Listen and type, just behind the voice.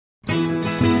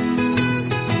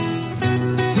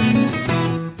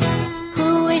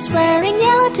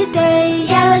today?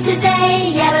 Yellow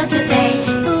today, yellow today.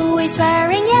 Who is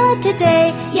wearing yellow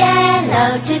today?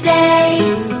 Yellow today.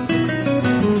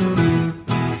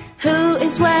 Who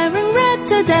is wearing red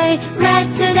today?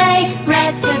 Red today,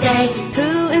 red today.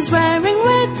 Who is wearing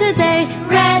red today?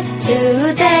 Red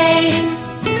today.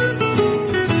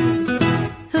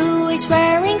 Who is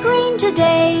wearing green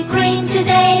today? Green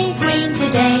today, green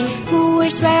today. Who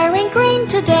is wearing green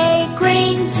today?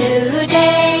 Green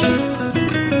today.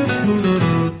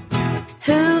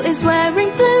 Who is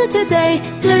wearing blue today?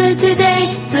 Blue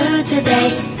today, blue today.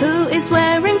 Who is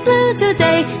wearing blue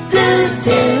today? Blue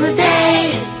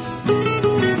today.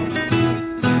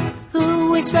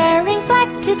 Who is wearing black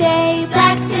today?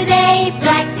 Black today,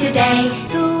 black today.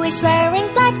 Who is wearing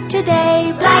black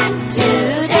today? Black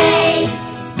today.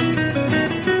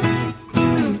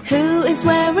 Who is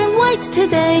wearing white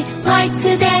today? White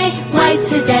today, white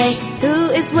today. Who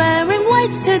is wearing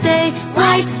white today?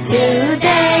 White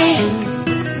today.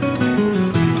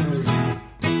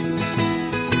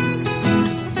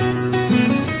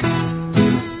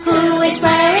 Who is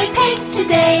wearing pink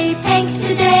today? Pink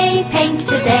today, pink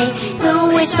today.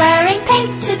 Who is wearing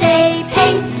pink today?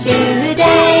 Pink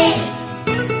today.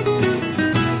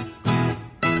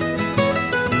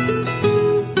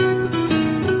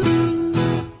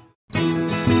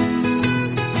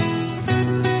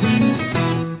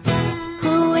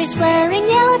 Who is wearing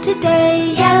yellow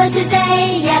today? Yellow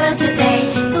today, yellow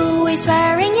today. Who is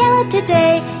wearing yellow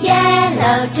today?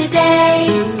 Yellow today.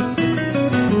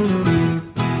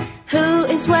 Who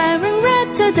is wearing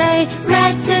red today?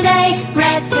 Red today,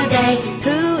 red today.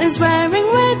 Who is wearing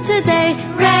red today?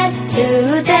 Red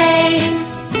today.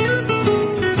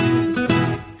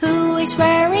 Who is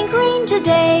wearing green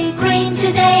today? Green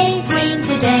today, green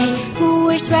today. Who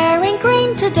is wearing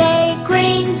green today?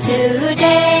 Green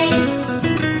today.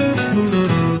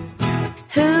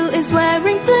 Who is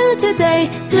wearing blue today?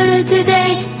 Blue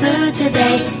today, blue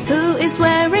today. Who is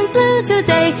wearing blue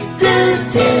today? Blue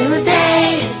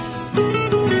today.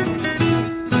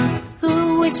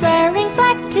 Who is wearing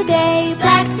black today?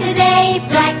 Black today,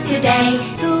 black today.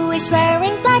 Who is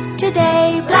wearing black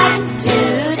today? Black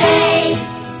today.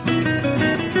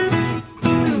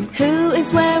 Who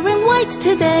is wearing white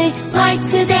today? White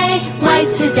today,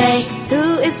 white today.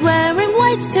 Who is wearing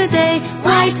white today?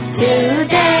 White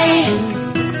today.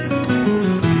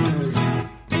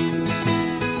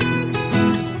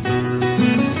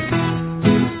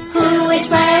 Who is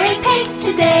wearing pink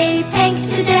today? Pink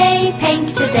today, pink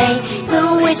today.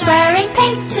 Who is wearing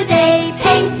pink today?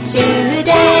 Pink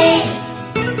today.